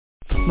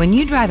When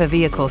you drive a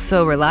vehicle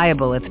so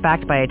reliable it's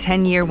backed by a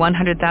 10-year,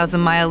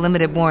 100,000-mile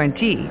limited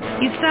warranty,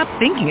 you stop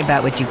thinking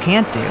about what you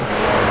can't do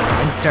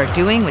and start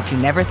doing what you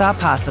never thought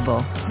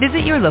possible.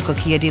 Visit your local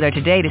Kia dealer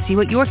today to see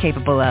what you're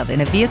capable of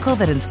in a vehicle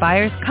that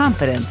inspires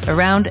confidence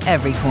around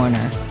every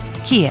corner.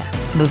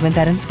 Kia, movement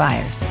that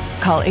inspires.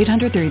 Call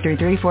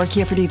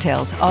 800-333-4KIA for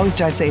details. Always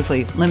drive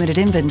safely. Limited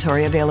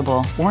inventory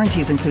available.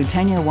 Warranties include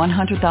 10-year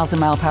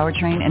 100,000-mile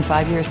powertrain and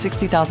 5-year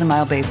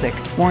 60,000-mile basic.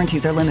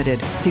 Warranties are limited.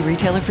 See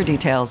retailer for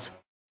details.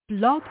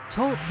 Blog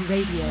Talk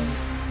Radio.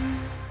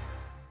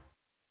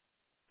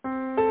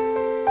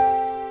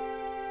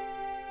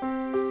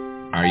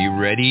 Are you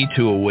ready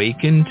to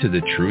awaken to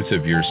the truth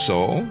of your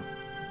soul?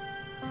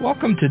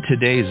 Welcome to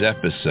today's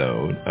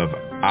episode of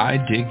I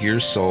Dig Your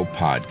Soul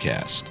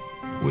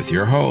podcast with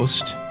your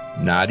host,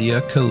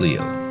 Nadia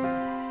Khalil.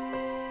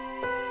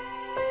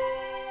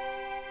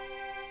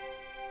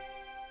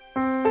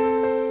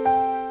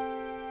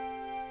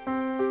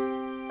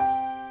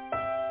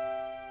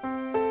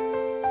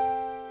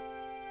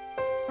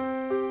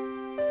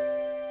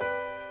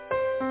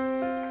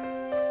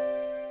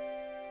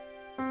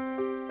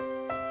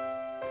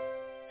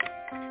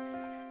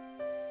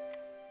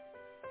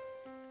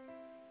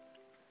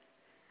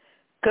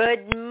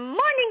 Good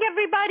morning,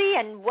 everybody,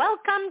 and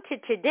welcome to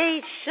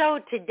today's show.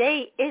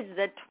 Today is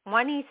the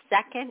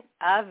 22nd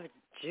of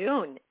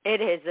June.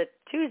 It is a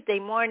Tuesday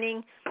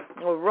morning.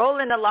 We're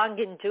rolling along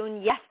in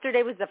June.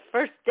 Yesterday was the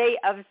first day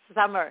of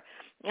summer.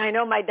 I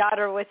know my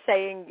daughter was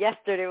saying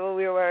yesterday while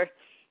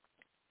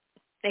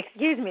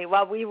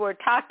we were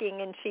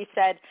talking, and she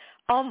said,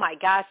 oh my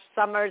gosh,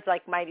 summer's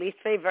like my least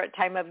favorite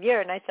time of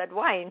year. And I said,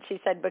 why? And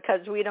she said,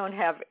 because we don't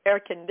have air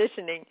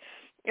conditioning.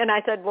 And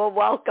I said, well,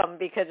 welcome,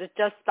 because it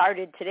just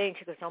started today. And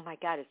she goes, oh, my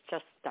God, it's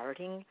just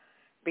starting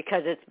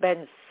because it's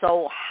been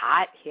so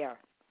hot here.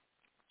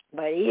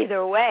 But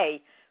either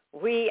way,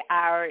 we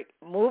are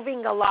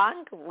moving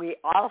along. We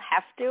all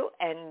have to,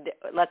 and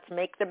let's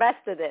make the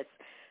best of this.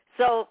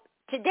 So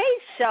today's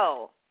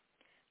show,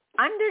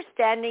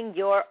 understanding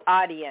your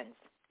audience.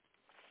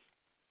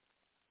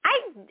 I,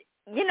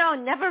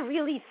 never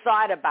really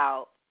thought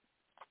about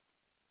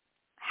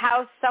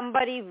how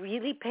somebody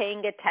really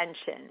paying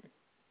attention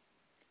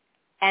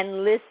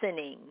and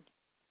listening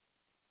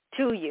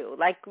to you,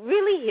 like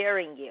really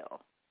hearing you,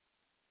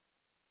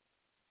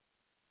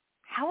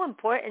 how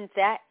important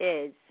that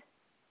is,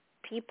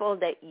 people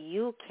that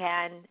you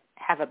can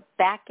have a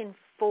back and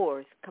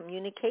forth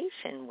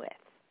communication with.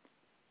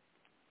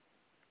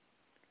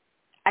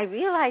 I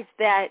realize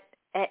that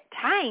at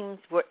times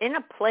we're in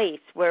a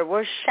place where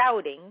we're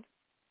shouting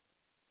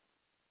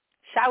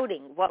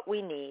what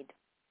we need.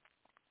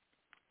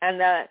 And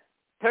the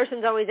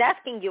person's always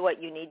asking you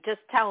what you need,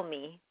 just tell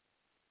me.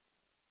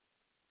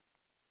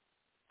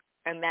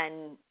 And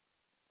then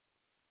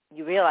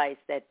you realize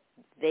that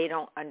they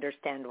don't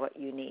understand what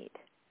you need.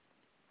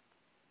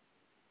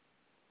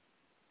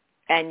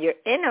 And you're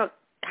in a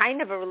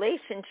kind of a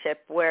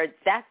relationship where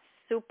that's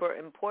super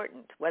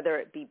important, whether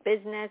it be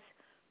business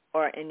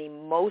or an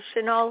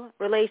emotional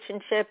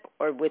relationship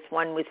or with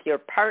your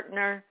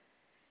partner,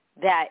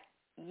 that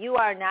you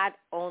are not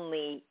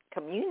only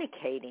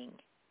communicating,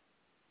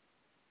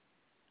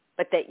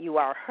 but that you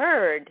are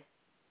heard.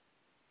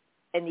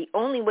 And the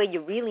only way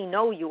you really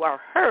know you are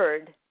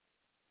heard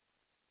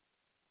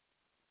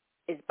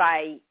is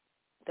by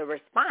the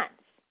response.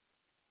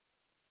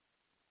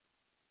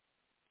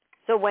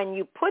 So when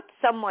you put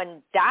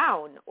someone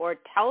down or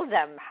tell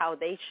them how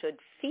they should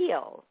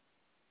feel,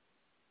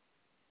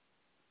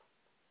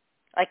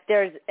 like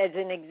as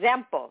an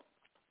example,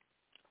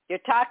 you're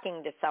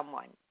talking to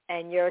someone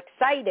and you're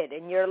excited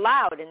and you're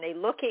loud and they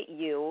look at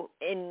you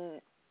in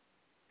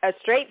a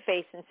straight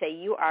face and say,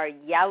 you are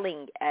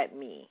yelling at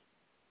me.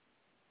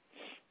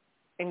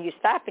 And you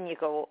stop and you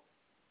go,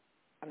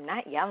 I'm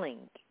not yelling.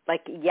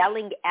 Like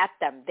yelling at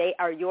them. They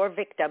are your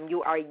victim.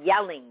 You are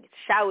yelling,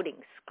 shouting,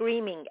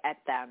 screaming at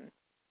them.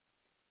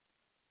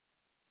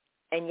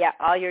 And yet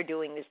all you're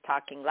doing is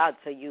talking loud.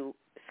 So you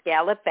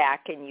scale it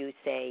back and you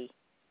say,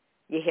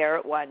 you hear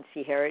it once,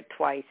 you hear it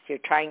twice, you're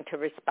trying to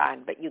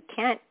respond, but you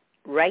can't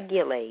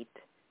regulate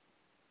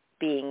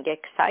being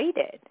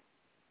excited.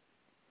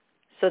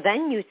 So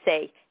then you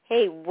say,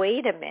 hey,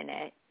 wait a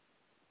minute.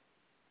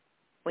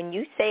 When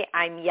you say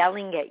I'm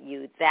yelling at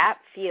you, that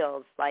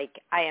feels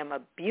like I am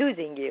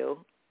abusing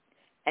you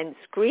and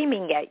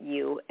screaming at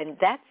you, and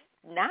that's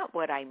not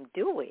what I'm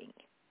doing.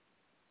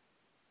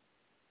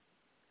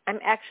 I'm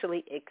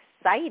actually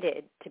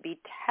excited to be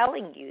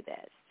telling you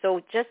this. So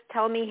just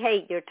tell me,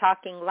 hey, you're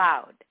talking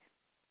loud.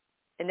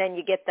 And then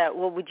you get the,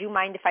 well, would you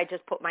mind if I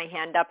just put my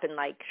hand up and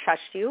like shush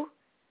you?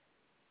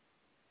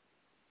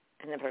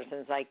 And the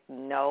person's like,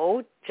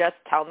 no, just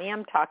tell me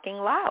I'm talking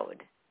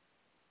loud.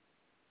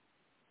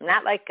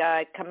 Not like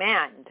a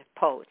command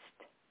post.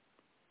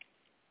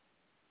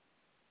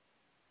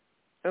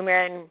 And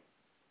then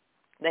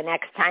the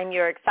next time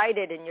you're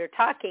excited and you're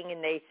talking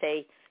and they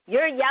say,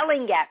 you're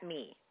yelling at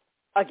me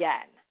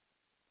again.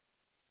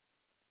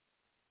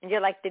 And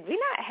you're like, did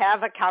we not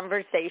have a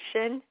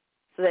conversation?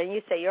 So then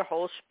you say your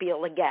whole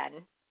spiel again.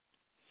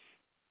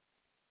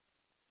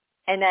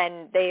 And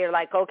then they are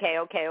like,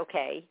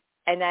 okay.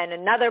 And then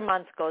another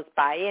month goes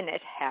by and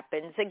it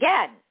happens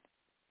again.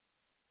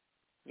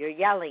 You're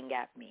yelling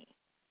at me.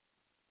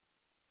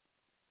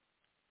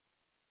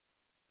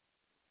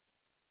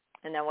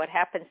 And then what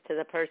happens to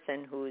the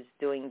person who's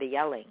doing the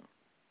yelling?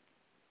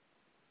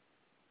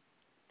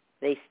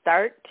 They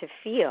start to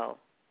feel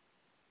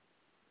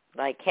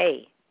like,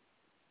 hey,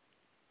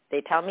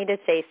 they tell me to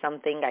say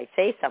something, I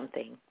say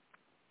something.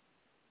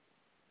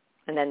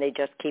 And then they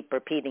just keep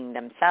repeating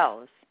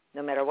themselves,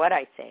 no matter what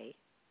I say.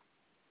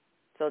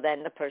 So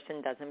then the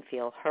person doesn't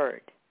feel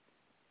heard.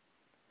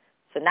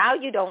 So now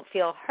you don't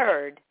feel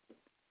heard,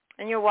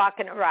 and you're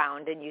walking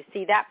around and you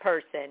see that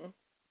person,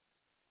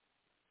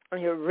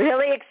 and you're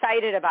really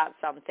excited about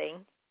something,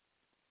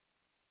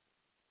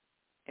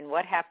 and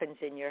what happens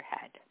in your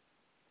head?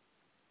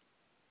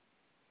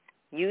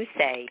 You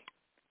say,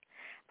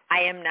 I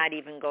am not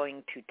even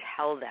going to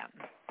tell them,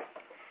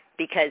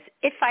 because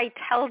if I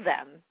tell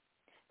them,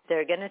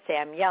 they're going to say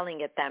I'm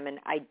yelling at them, and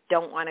I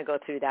don't want to go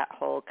through that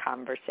whole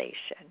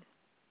conversation.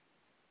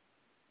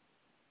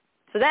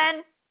 So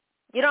then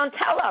you don't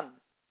tell them.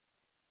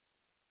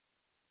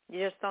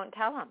 You just don't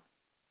tell them.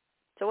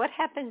 So what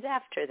happens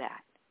after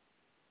that?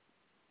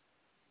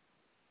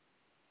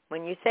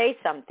 When you say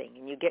something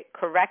and you get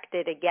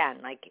corrected again,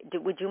 like,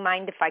 would you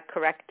mind if I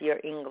correct your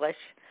English?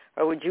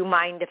 Or would you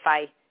mind if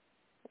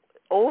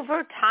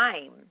over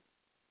time,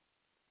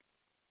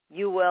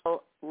 you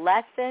will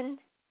lessen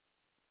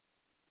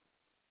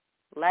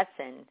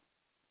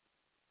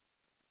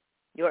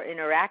your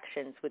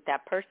interactions with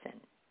that person?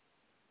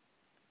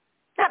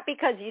 Not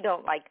because you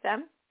don't like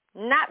them,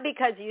 not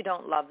because you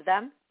don't love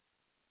them,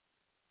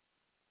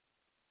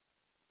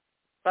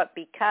 but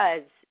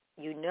because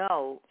you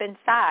know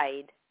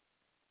inside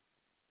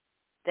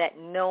that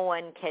no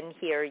one can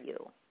hear you.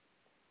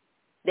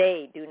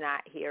 They do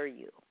not hear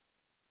you.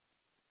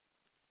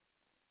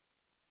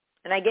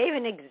 And I gave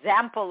an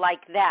example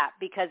like that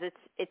because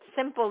it's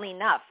simple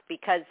enough,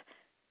 because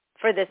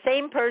for the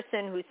same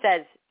person who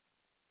says,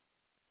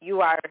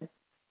 you are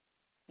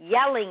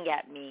yelling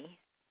at me,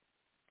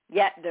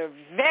 yet they're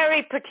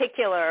very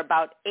particular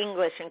about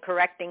English and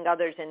correcting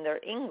others in their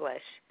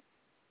English,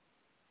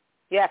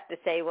 you have to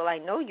say, well, I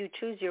know you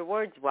choose your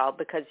words well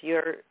because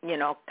you're,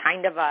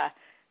 kind of a,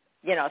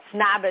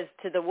 snob as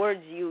to the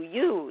words you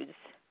use.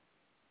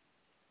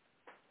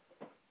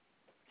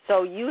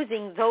 So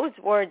using those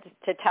words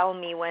to tell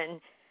me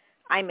when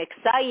I'm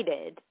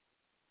excited,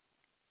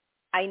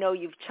 I know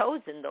you've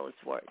chosen those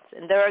words.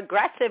 And they're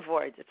aggressive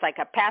words. It's like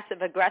a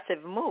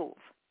passive-aggressive move.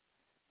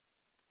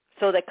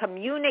 So the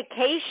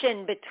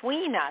communication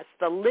between us,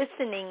 the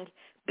listening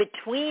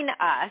between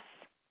us,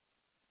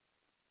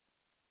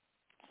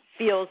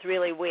 feels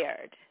really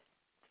weird.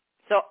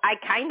 So I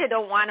kind of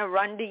don't want to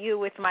run to you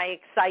with my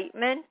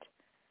excitement.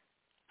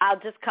 I'll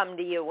just come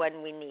to you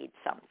when we need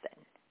something.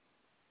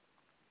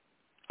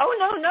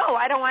 Oh, no,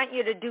 I don't want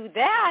you to do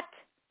that.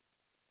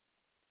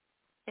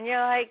 And you're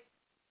like,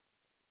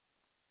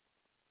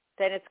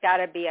 then it's got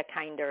to be a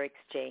kinder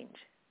exchange.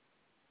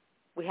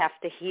 We have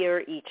to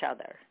hear each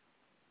other.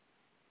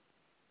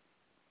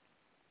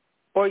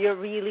 Or you're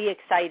really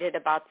excited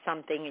about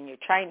something and you're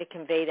trying to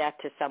convey that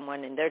to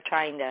someone and they're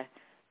trying to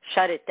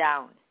shut it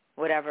down,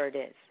 whatever it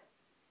is.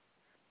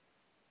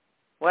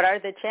 What are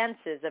the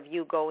chances of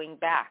you going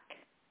back?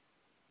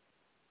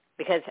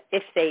 Because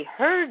if they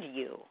heard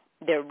you,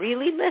 they're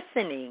really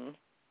listening,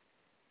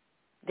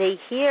 they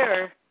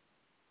hear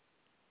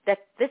that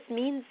this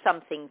means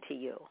something to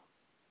you.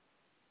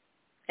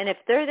 And if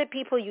they're the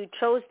people you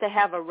chose to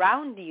have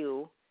around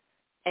you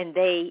and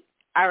they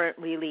aren't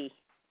really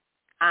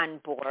on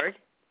board,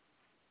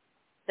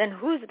 then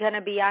who's going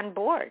to be on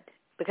board?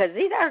 Because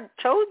these are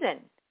chosen.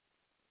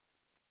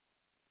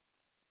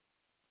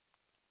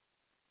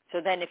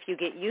 So then if you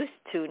get used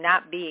to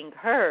not being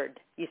heard,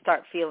 you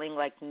start feeling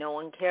like no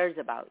one cares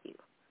about you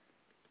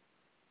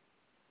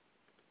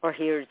or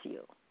hears you.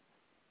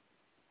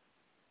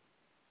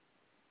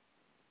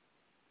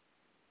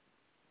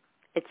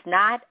 It's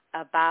not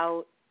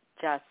about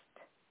just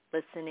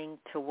listening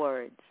to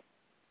words.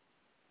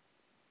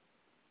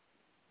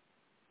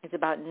 It's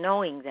about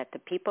knowing that the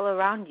people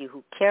around you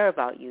who care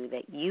about you,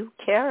 that you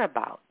care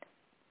about,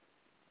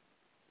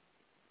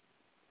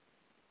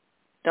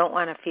 don't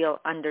want to feel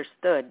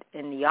understood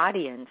in the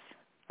audience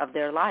of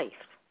their life.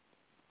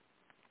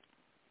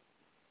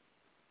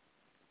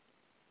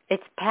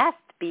 It's past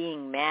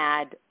being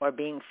mad or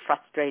being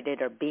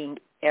frustrated or being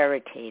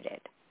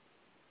irritated.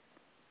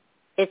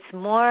 It's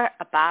more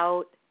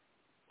about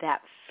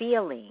that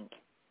feeling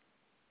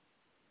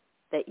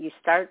that you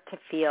start to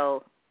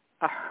feel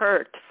a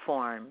hurt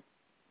form,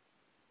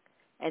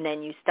 and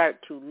then you start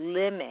to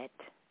limit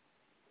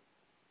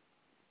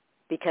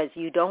because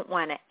you don't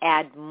want to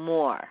add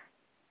more.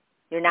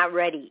 You're not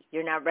ready.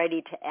 You're not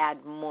ready to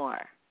add more.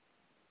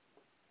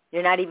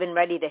 You're not even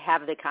ready to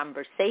have the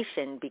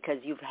conversation because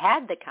you've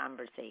had the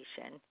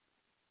conversation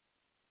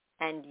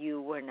and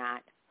you were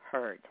not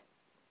heard.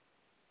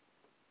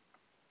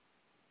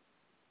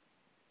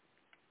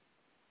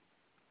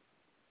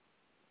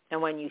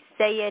 And when you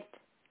say it,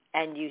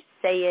 and you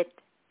say it,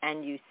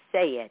 and you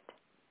say it,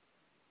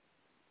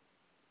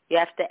 you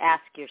have to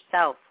ask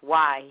yourself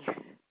why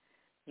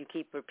you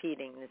keep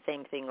repeating the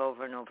same thing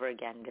over and over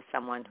again to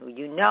someone who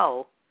you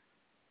know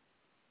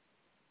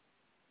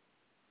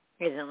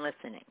isn't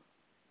listening.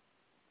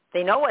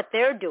 They know what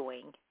they're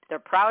doing. They're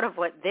proud of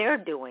what they're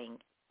doing.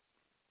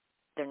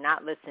 They're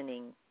not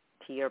listening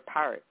to your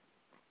part,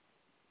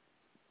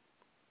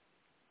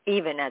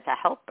 even as a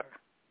helper.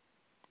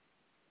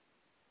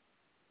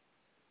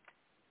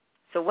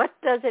 So what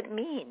does it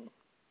mean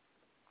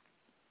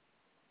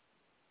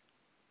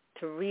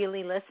to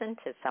really listen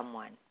to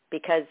someone?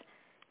 Because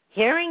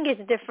hearing is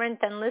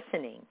different than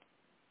listening.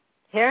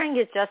 Hearing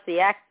is just the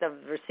act of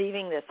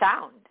receiving the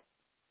sound.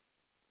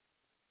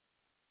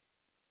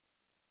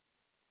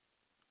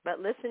 But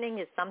listening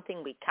is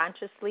something we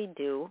consciously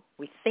do.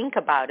 We think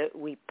about it,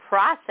 we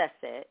process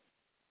it,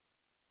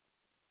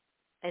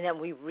 and then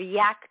we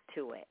react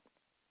to it.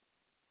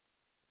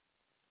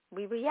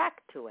 We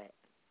react to it.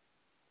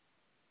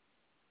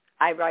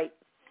 I write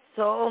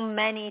so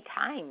many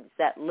times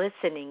that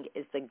listening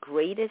is the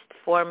greatest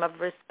form of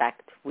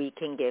respect we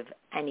can give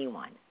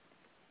anyone.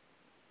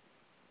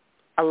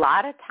 A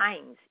lot of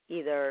times,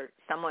 either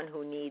someone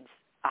who needs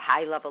a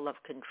high level of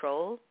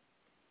control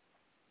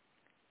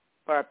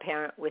or a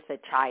parent with a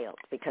child,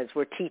 because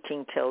we're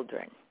teaching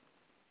children.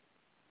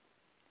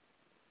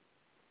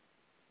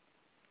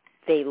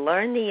 They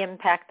learn the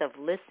impact of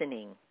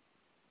listening.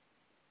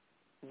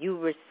 You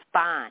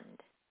respond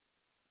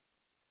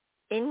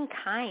in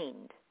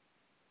kind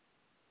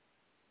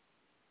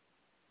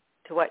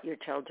to what your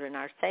children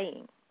are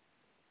saying.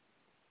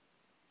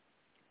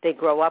 They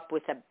grow up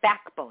with a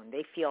backbone.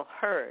 They feel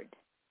heard.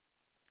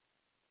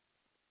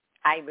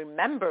 I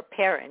remember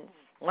parents,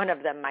 one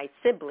of them my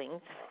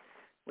siblings,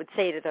 would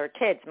say to their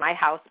kids, "My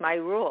house, my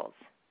rules."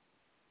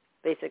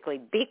 Basically,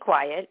 be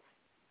quiet.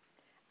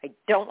 I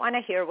don't want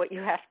to hear what you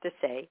have to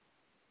say.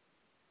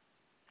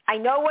 I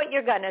know what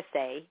you're going to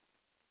say.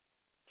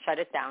 Shut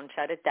it down,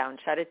 shut it down,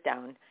 shut it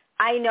down.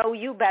 I know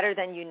you better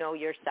than you know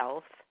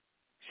yourself.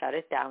 Shut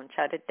it down,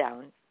 shut it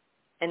down.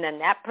 And then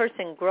that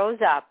person grows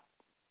up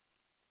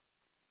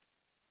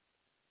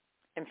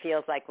and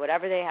feels like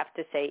whatever they have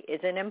to say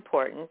isn't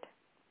important.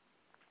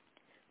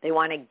 They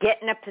want to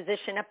get in a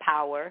position of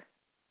power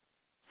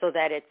so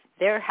that it's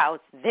their house,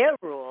 their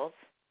rules,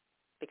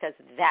 because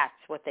that's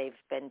what they've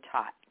been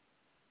taught.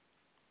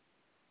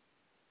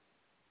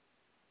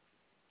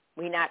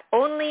 We not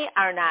only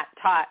are not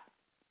taught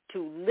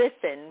to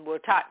listen, we're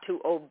taught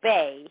to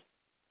obey,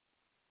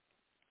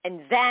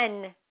 and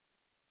then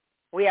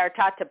we are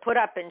taught to put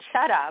up and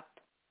shut up,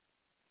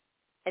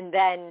 and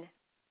then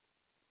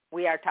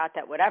we are taught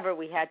that whatever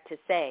we had to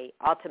say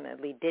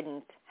ultimately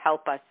didn't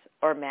help us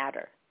or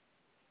matter.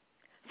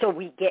 So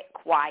we get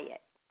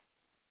quiet.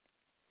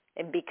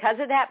 And because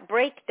of that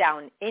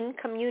breakdown in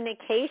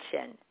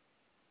communication,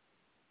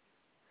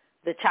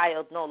 the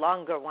child no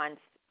longer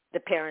wants the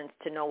parents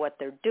to know what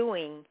they're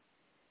doing.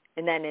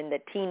 And then in the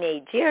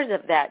teenage years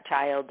of that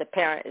child, the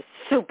parent is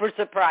super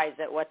surprised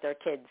at what their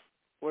kids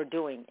were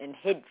doing and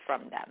hid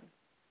from them.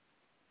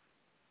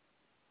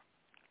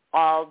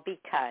 All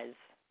because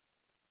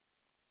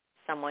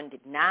someone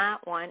did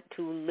not want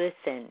to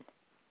listen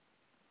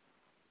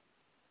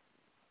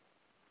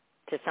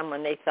to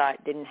someone they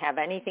thought didn't have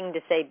anything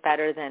to say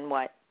better than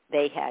what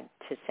they had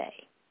to say.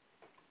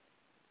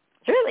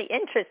 It's really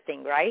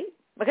interesting, right?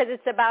 Because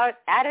it's about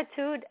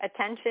attitude,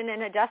 attention,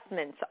 and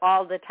adjustments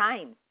all the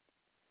time.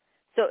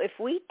 So if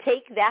we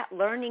take that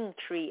learning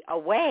tree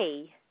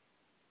away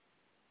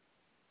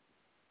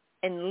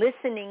and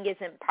listening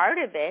isn't part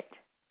of it,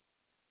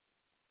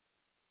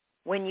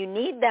 when you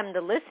need them to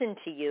listen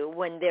to you,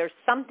 when there's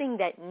something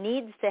that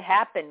needs to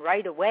happen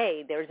right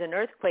away, there's an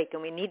earthquake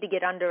and we need to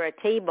get under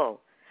a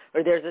table,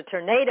 or there's a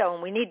tornado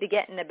and we need to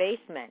get in the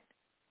basement.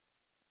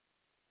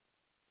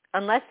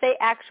 Unless they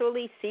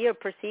actually see or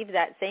perceive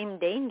that same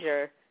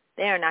danger,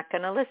 they are not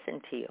going to listen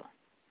to you.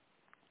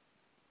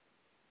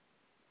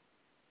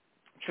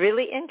 It's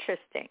really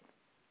interesting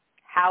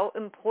how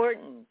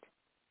important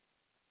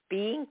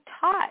being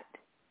taught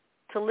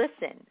to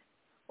listen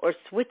or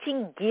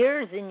switching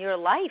gears in your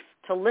life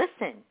to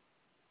listen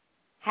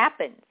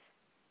happens.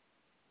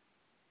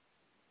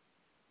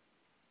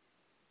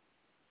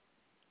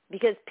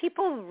 Because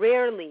people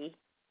rarely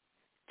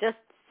just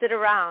sit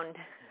around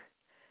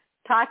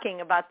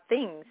talking about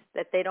things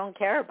that they don't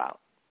care about.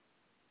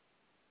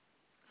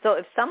 So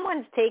if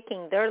someone's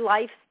taking their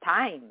life's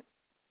time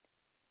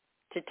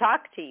to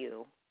talk to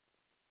you,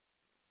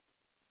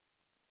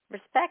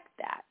 respect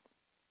that.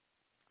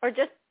 Or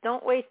just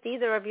don't waste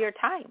either of your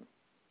time.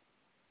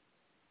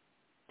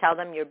 Tell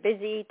them you're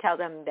busy. Tell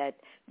them that,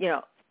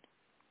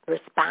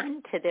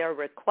 respond to their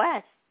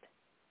request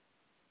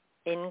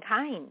in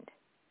kind.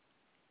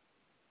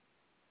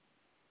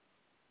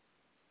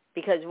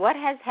 Because what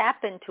has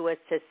happened to a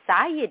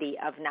society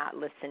of not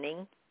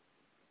listening,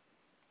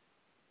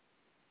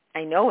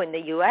 I know in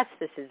the U.S.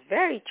 this is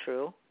very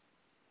true,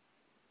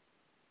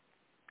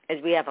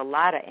 is we have a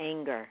lot of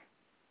anger.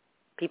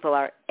 People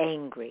are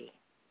angry.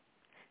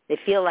 They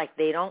feel like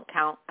they don't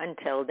count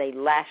until they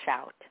lash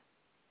out.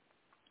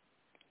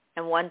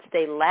 And once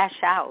they lash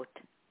out,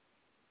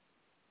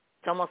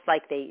 it's almost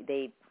like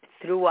they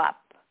threw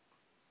up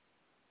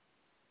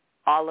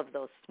all of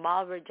those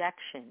small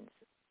rejections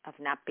of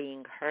not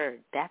being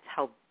heard. That's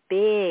how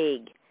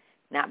big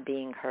not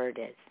being heard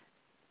is.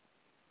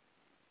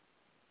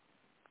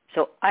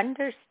 So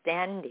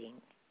understanding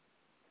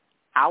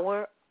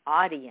our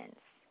audience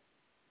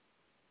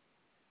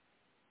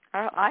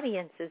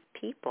is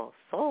people,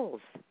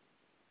 souls.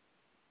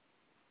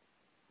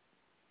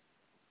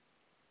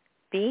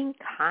 Being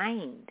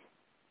kind,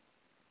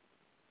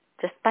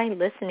 just by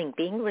listening,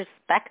 being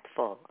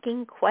respectful,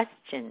 asking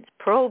questions,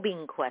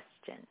 probing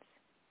questions.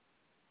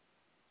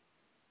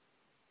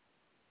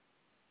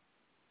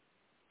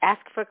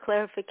 Ask for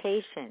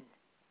clarification.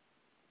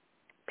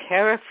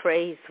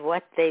 Paraphrase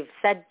what they've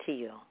said to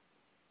you.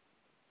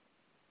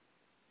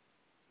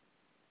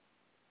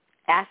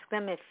 Ask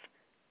them if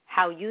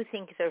how you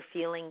think they're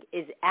feeling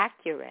is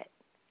accurate.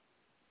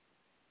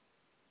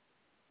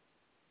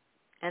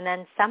 And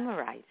then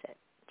summarize it.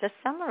 Just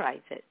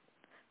summarize it.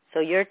 So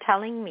you're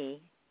telling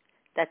me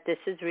that this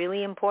is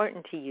really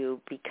important to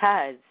you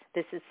because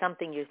this is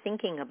something you're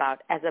thinking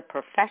about as a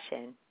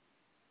profession,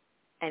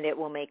 and it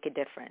will make a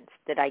difference.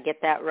 Did I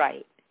get that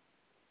right?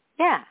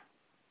 Yeah.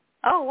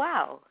 Oh,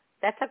 wow.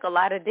 That took a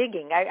lot of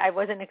digging. I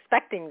wasn't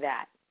expecting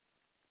that.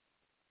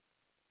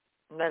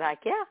 But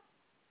like, yeah,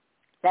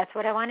 that's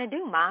what I want to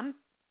do, Mom.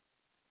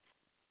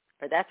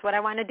 Or that's what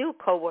I want to do,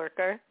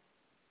 coworker.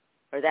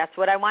 Or that's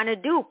what I want to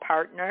do,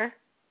 partner.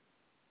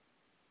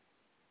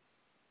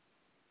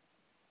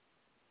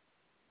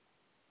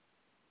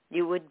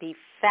 You would be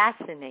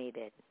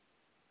fascinated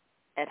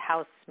at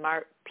how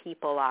smart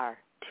people are,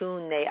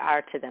 tuned they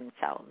are to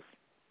themselves.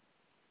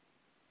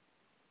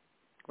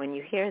 When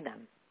you hear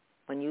them,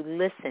 when you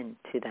listen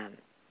to them,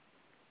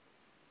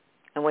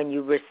 and when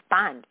you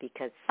respond,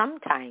 because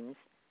sometimes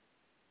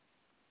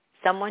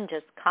someone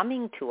just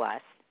coming to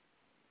us,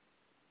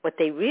 what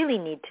they really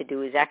need to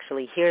do is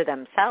actually hear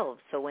themselves.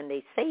 So when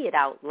they say it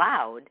out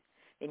loud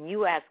and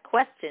you ask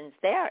questions,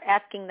 they are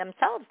asking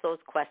themselves those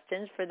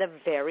questions for the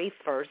very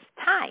first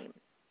time.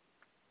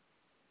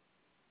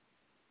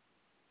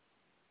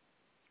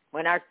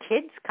 When our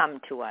kids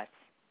come to us,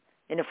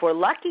 and if we're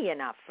lucky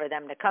enough for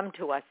them to come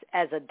to us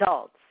as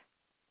adults,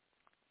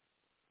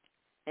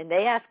 and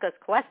they ask us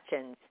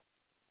questions,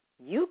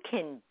 you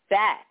can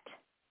bet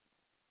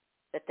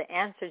that the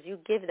answers you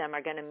give them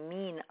are going to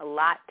mean a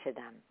lot to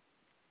them.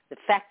 The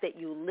fact that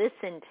you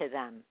listen to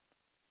them,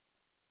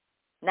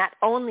 not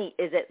only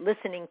is it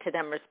listening to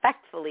them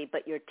respectfully,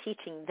 but you're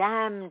teaching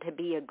them to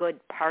be a good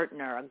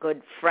partner, a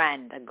good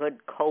friend, a good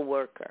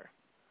coworker.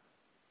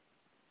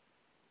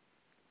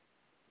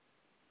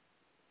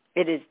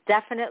 It is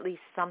definitely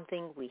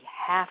something we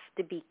have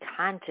to be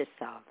conscious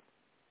of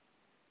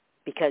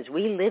because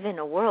we live in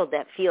a world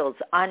that feels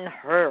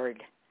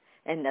unheard,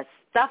 and the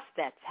stuff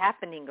that's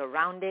happening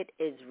around it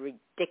is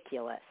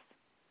ridiculous.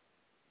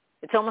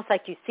 It's almost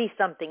like you see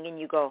something and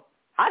you go,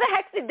 how the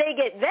heck did they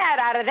get that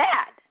out of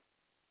that?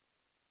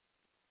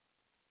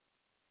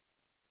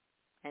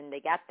 And they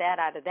got that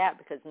out of that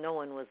because no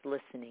one was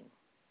listening,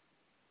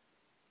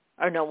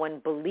 or no one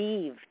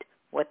believed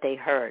what they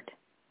heard.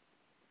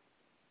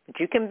 But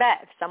you can bet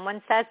if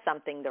someone says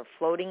something, they're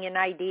floating an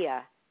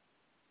idea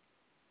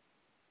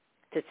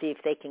to see if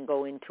they can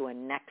go into a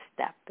next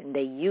step. And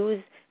they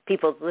use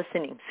people's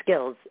listening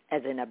skills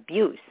as an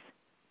abuse.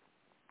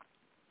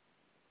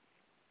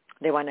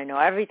 They want to know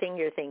everything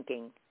you're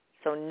thinking.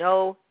 So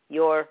know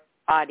your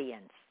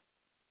audience.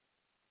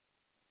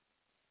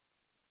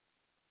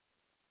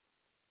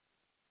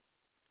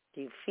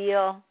 Do you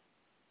feel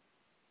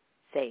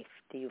safe?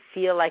 Do you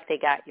feel like they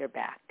got your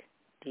back?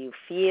 Do you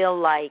feel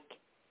like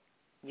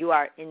you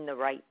are in the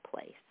right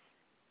place?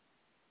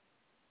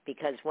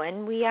 Because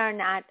when we are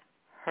not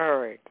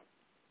heard,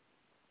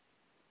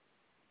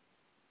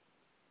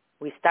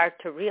 we start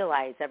to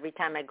realize every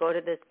time I go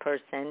to this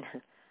person,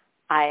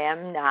 I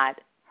am not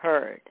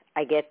heard.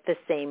 I get the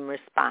same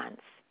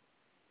response.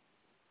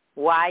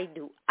 Why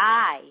do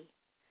I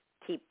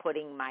keep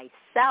putting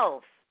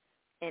myself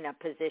in a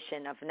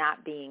position of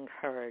not being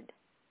heard?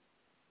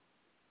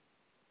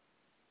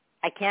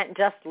 I can't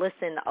just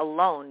listen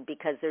alone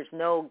because there's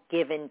no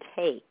give and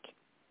take.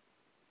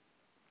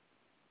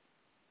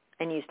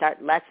 And you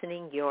start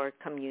lessening your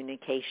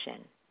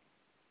communication.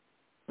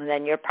 And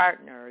then your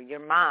partner or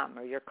your mom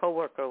or your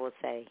coworker will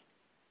say,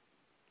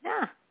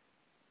 yeah,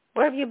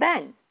 where have you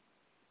been?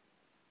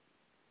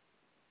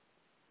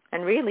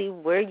 And really,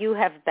 where you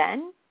have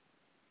been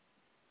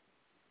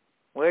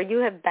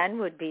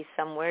would be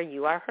somewhere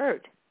you are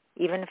heard.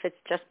 Even if it's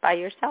just by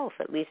yourself,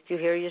 at least you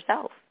hear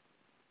yourself.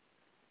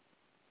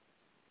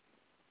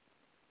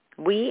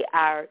 We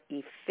are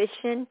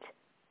efficient,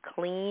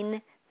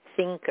 clean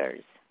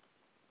thinkers.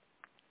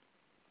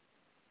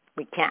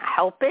 We can't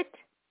help it.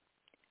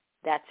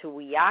 That's who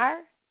we are.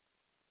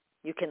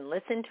 You can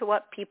listen to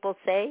what people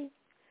say.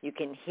 You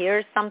can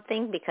hear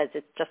something because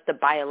it's just a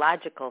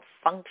biological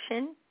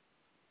function.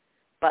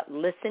 But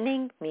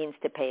listening means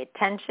to pay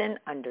attention,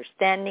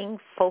 understanding,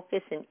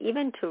 focus, and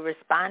even to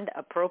respond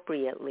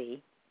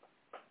appropriately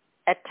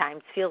at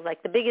times feels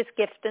like the biggest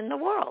gift in the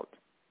world.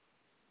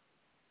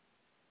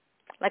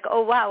 Like,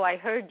 oh, wow, I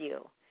heard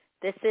you.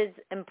 This is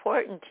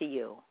important to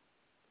you.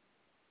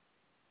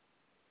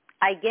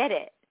 I get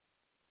it.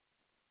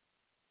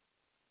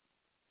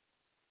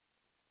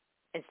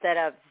 Instead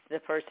of the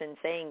person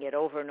saying it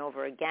over and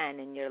over again,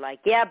 and you're like,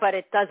 yeah, but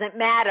it doesn't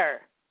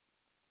matter.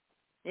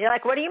 You're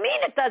like, what do you mean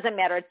it doesn't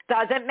matter? It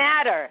doesn't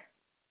matter.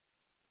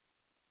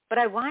 But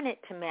I want it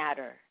to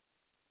matter.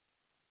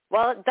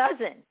 Well, it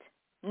doesn't.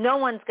 No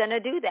one's going to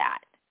do that.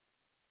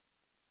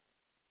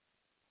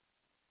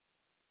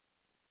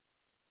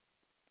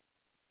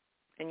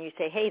 And you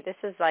say, hey, this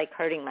is like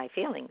hurting my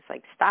feelings.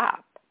 Like,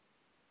 stop.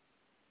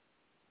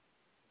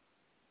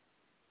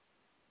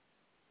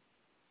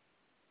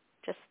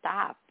 Just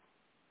stop.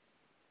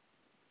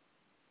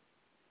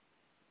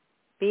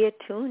 Be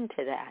attuned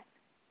to that.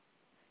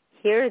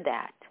 Hear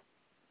that.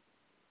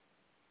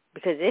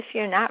 Because if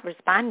you're not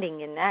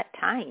responding in that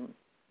time,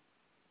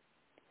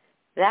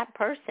 that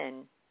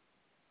person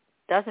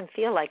doesn't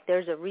feel like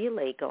there's a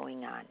relay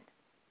going on.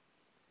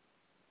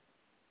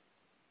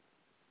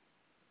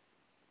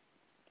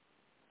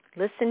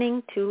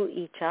 Listening to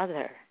each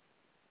other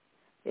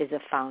is a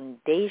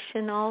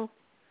foundational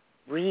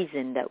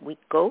reason that we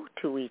go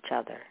to each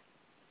other,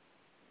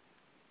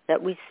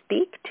 that we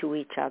speak to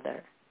each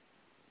other.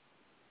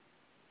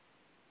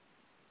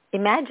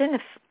 Imagine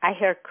if I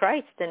hear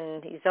Christ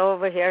and he's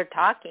over here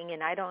talking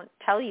and I don't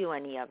tell you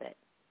any of it.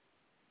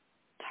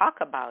 Talk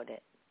about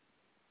it.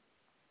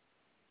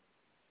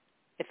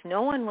 If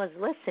no one was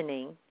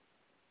listening,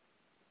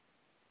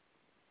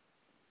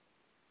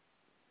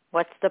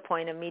 what's the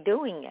point of me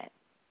doing it?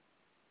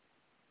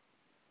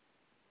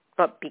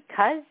 But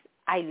because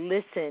I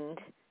listened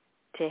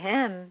to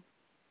him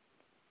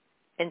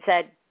and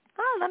said,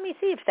 oh, let me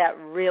see if that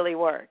really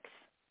works.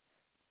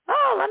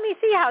 Oh, let me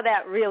see how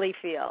that really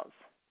feels.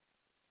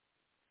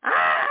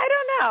 I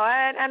don't know.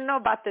 I don't know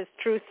about this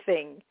truth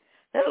thing.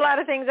 There's a lot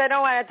of things I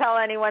don't want to tell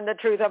anyone the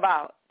truth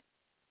about.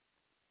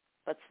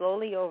 But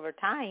slowly over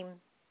time,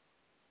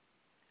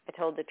 I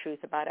told the truth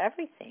about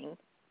everything.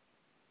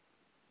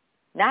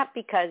 Not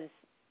because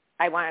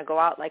I want to go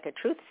out like a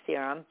truth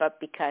serum, but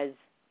because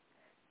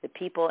the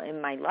people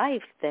in my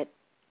life that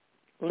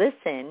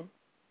listen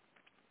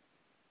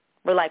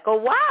were like, oh,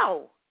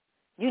 wow,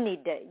 you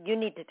need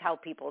to tell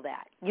people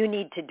that. You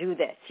need to do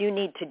this. You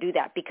need to do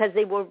that. Because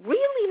they were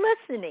really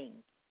listening.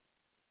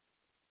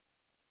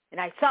 And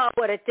I saw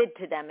what it did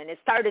to them, and it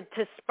started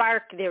to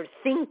spark their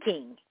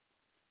thinking.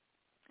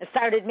 It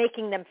started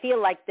making them feel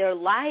like their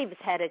lives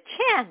had a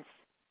chance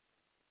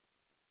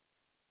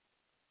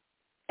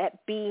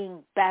at being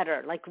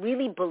better, like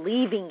really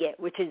believing it,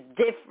 which is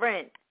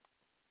different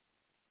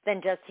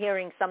than just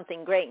hearing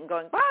something great and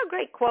going, wow,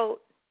 great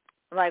quote.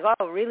 I'm like,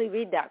 oh, really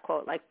read that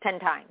quote like 10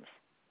 times.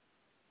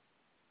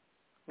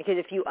 Because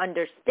if you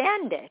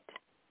understand it,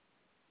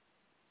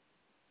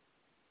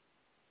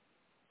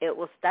 it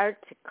will start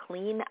to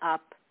clean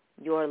up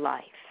your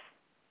life.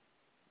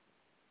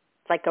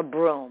 It's like a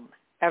broom.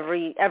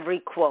 Every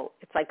quote,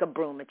 it's like a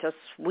broom. It just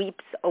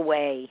sweeps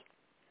away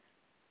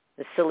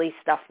the silly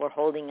stuff we're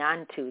holding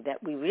on to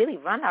that we really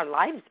run our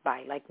lives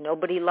by, like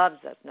nobody loves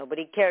us,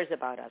 nobody cares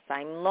about us,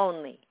 I'm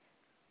lonely,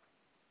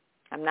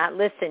 I'm not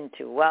listened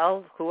to.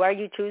 Well, who are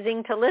you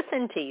choosing to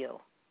listen to you?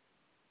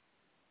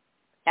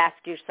 Ask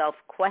yourself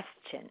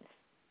questions.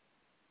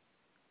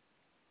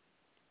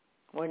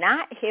 We're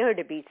not here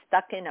to be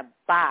stuck in a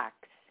box.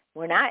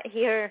 We're not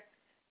here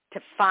to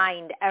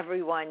find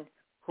everyone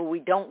who we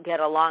don't get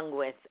along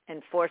with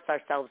and force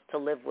ourselves to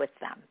live with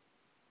them.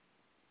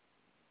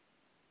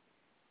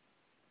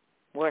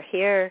 We're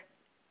here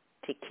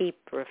to keep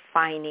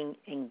refining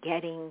and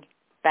getting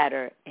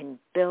better and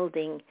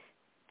building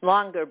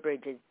longer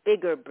bridges,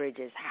 bigger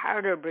bridges,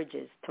 harder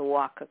bridges to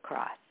walk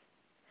across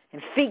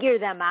and figure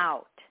them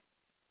out.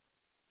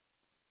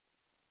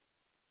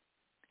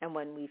 And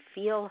when we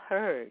feel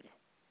heard,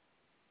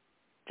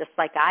 just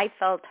like I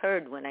felt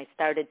heard when I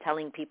started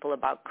telling people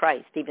about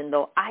Christ, even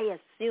though I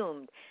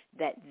assumed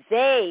that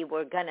they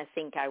were going to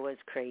think I was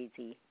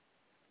crazy,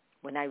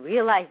 when I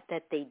realized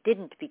that they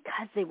didn't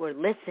because they were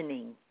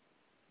listening,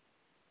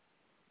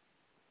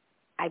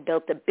 I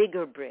built a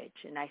bigger bridge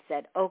and I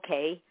said,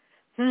 okay,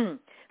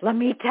 let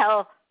me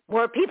tell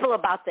more people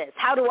about this.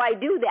 How do I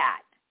do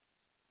that?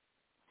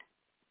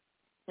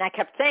 And I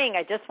kept saying,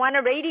 I just want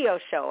a radio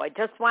show. I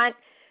just want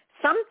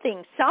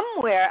something,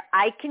 somewhere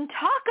I can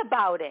talk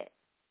about it.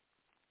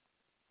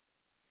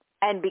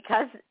 And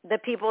because the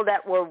people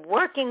that were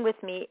working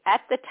with me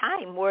at the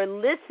time were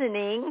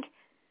listening,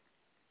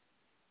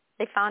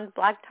 they found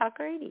Blog Talk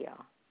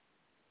Radio.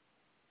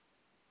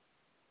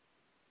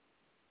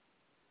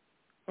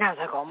 And I was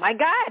like, oh my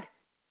God,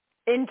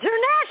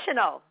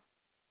 international,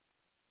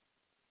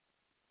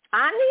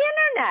 on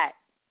the internet.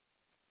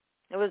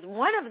 It was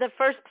one of the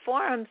first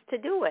forums to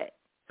do it.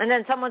 And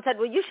then someone said,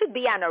 well, you should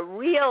be on a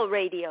real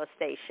radio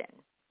station.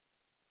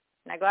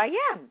 And I go, I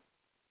am.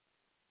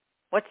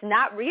 What's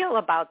not real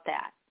about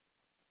that?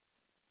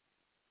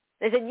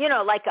 They said,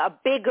 like a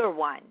bigger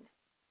one.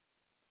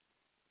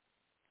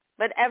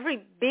 But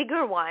every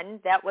bigger one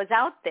that was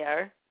out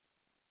there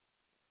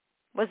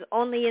was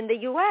only in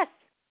the U.S.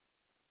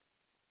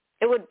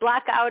 It would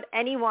block out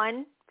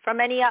anyone from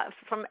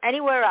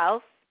anywhere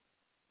else.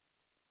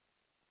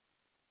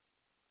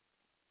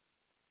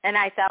 And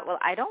I thought, well,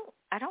 I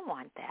don't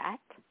want that.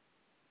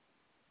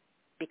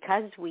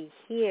 Because we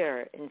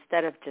hear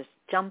instead of just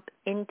jump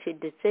into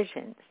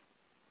decisions.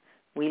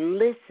 We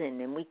listen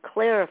and we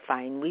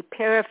clarify and we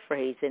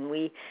paraphrase and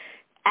we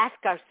ask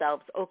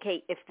ourselves,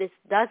 okay, if this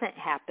doesn't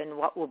happen,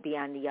 what will be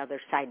on the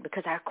other side?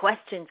 Because our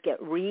questions get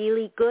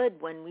really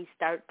good when we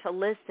start to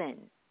listen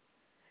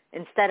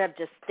instead of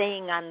just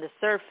staying on the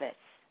surface.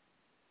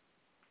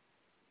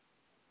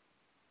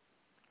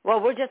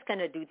 Well, we're just going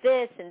to do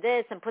this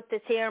and put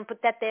this here and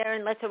put that there,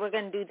 and let's say we're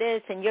going to do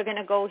this and you're going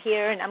to go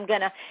here and I'm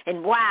going to,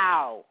 and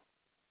wow.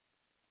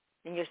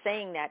 And you're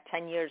saying that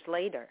 10 years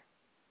later.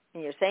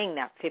 And you're saying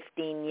that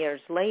 15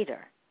 years later.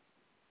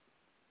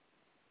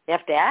 You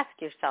have to ask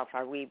yourself,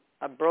 are we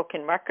a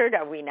broken record?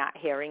 Are we not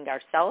hearing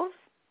ourselves?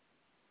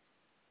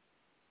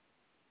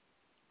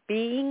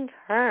 Being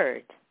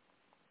heard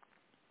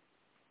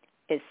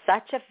is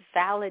such a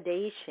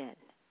validation.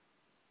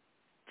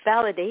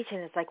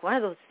 Validation is like one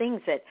of those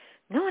things that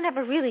no one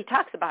ever really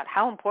talks about,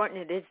 how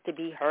important it is to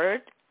be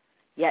heard,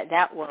 yet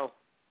that will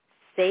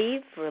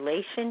save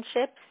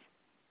relationships,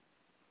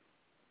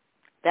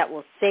 that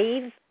will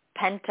save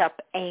pent-up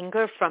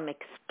anger from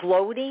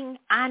exploding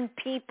on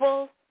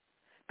people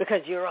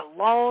because you're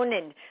alone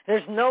and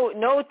there's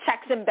no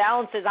checks and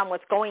balances on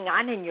what's going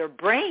on in your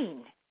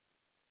brain.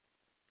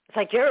 It's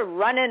like you're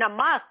running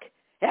amok.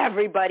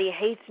 Everybody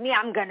hates me.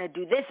 I'm going to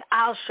do this.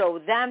 I'll show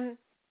them.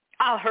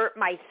 I'll hurt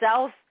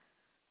myself.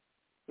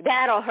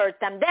 That'll hurt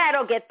them.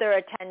 That'll get their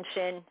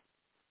attention.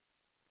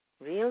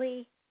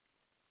 Really?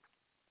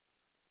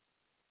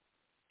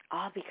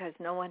 All because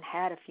no one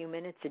had a few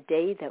minutes a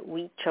day that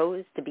we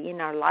chose to be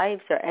in our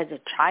lives, or as a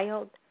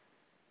child.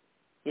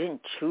 You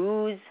didn't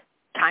choose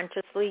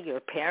consciously your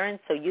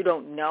parents, so you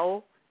don't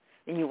know.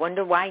 And you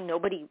wonder why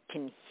nobody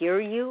can hear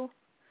you.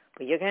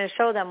 But you're going to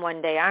show them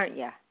one day, aren't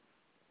you?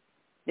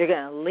 You're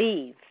going to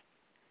leave.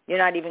 You're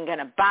not even going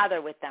to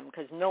bother with them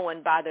because no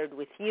one bothered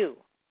with you.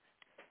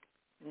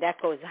 And that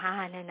goes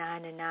on and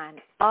on and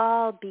on,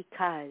 all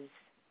because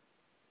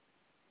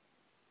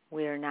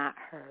we're not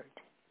heard.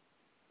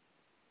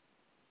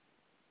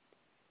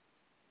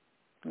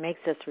 It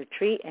makes us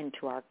retreat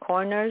into our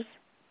corners.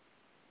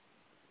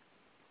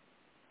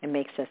 It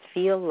makes us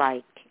feel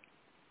like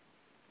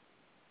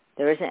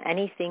there isn't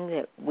anything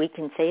that we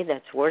can say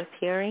that's worth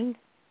hearing.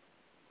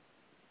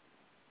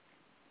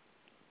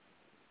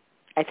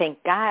 I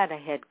thank God I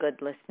had good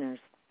listeners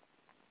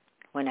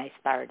when I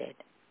started.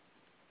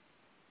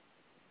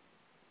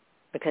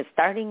 Because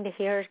starting to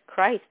hear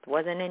Christ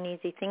wasn't an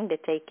easy thing to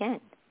take in.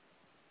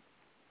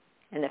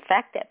 And the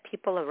fact that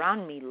people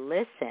around me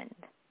listened,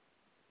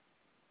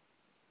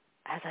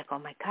 I was like, oh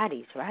my God,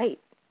 he's right.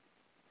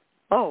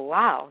 Oh,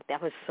 wow,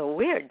 that was so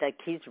weird.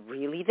 Like, he's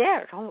really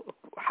there. Oh,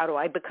 how do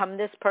I become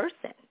this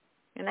person?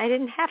 And I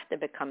didn't have to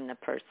become the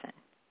person.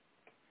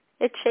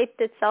 It shaped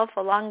itself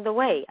along the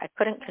way. I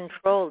couldn't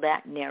control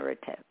that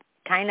narrative.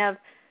 Kind of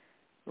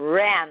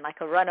ran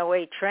like a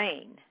runaway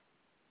train.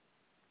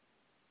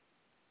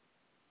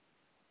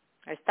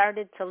 I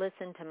started to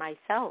listen to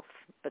myself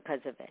because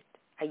of it.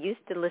 I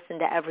used to listen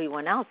to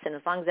everyone else, and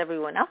as long as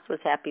everyone else was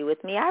happy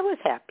with me, I was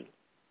happy.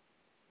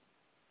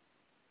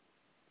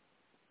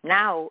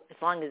 Now, as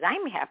long as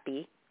I'm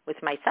happy with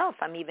myself,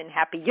 I'm even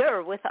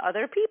happier with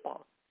other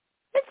people.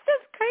 It's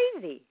just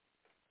crazy.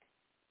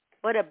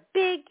 What a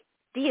big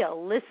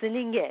deal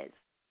listening is.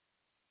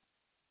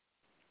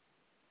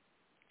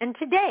 And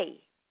today,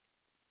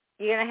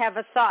 you're going to have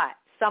a thought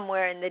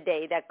somewhere in the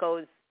day that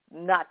goes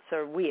nuts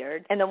or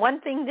weird. And the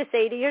one thing to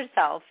say to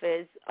yourself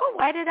is, oh,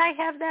 why did I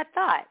have that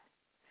thought?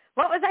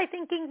 What was I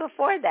thinking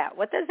before that?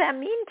 What does that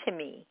mean to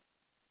me?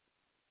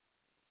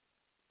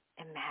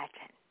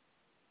 Imagine.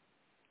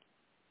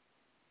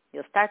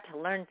 You'll start to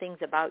learn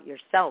things about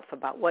yourself,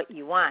 about what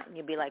you want. And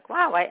you'll be like,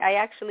 wow, I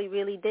actually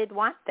really did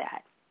want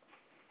that.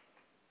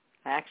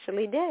 I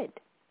actually did.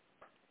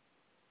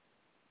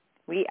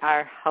 We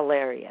are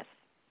hilarious.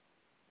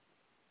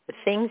 The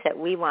things that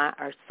we want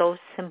are so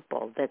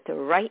simple that they're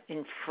right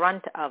in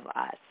front of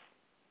us.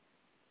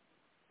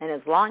 And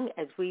as long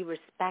as we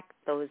respect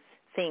those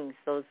things,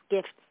 those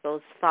gifts,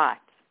 those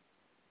thoughts,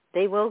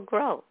 they will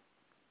grow.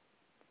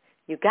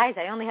 You guys,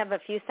 I only have a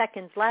few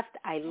seconds left.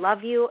 I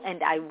love you,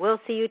 and I will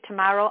see you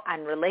tomorrow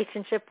on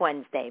Relationship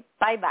Wednesday.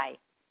 Bye-bye.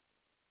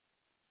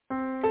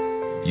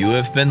 You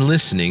have been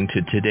listening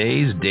to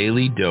today's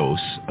daily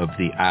dose of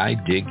the I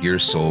Dig Your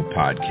Soul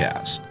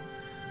podcast.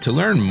 To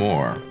learn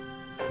more,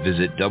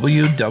 visit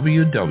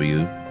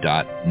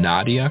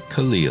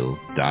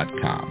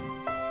www.nadiakhalil.com.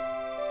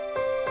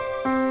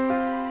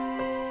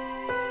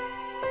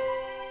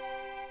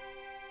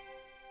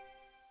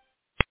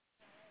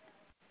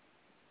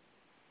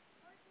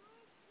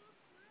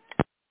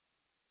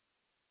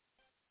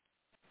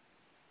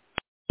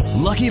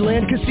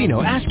 Land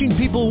Casino, asking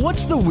people,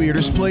 what's the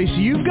weirdest place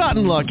you've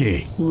gotten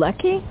lucky?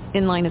 Lucky?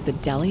 In line at the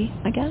deli,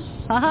 I guess?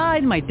 Aha,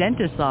 in my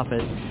dentist's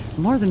office.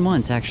 More than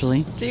once,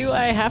 actually. Do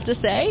I have to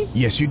say?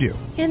 Yes, you do.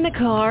 In the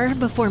car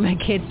before my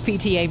kids'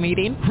 PTA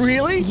meeting.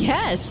 Really?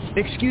 Yes.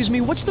 Excuse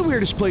me, what's the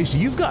weirdest place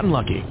you've gotten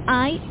lucky?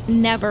 I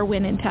never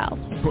win and tell.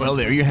 Well,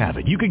 there you have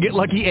it. You can get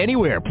lucky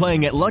anywhere,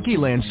 playing at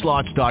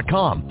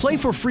LuckyLandSlots.com.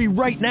 Play for free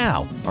right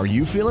now. Are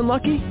you feeling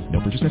lucky? No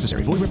purchase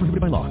necessary. Void where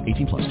prohibited by law.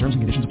 18+. Terms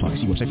and conditions apply.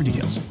 See website for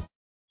details.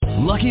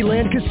 Lucky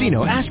Land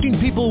Casino, asking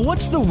people,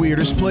 what's the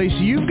weirdest place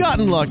you've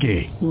gotten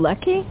lucky?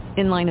 Lucky?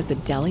 In line at the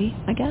deli,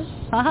 I guess?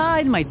 Aha,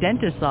 in my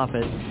dentist's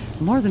office.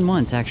 More than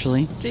once,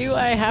 actually. Do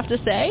I have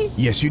to say?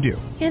 Yes, you do.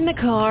 In the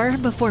car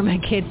before my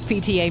kids'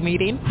 PTA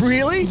meeting.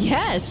 Really?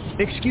 Yes.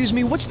 Excuse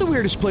me, what's the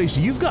weirdest place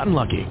you've gotten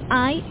lucky?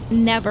 I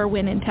never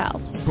win and tell.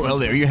 Well,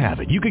 there you have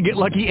it. You can get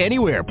lucky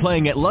anywhere,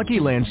 playing at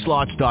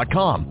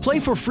LuckyLandSlots.com.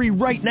 Play for free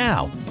right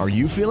now. Are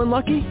you feeling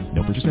lucky?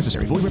 No purchase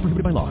necessary. Void where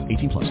prohibited by law.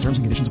 18+. Terms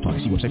and conditions apply.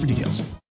 See website for details.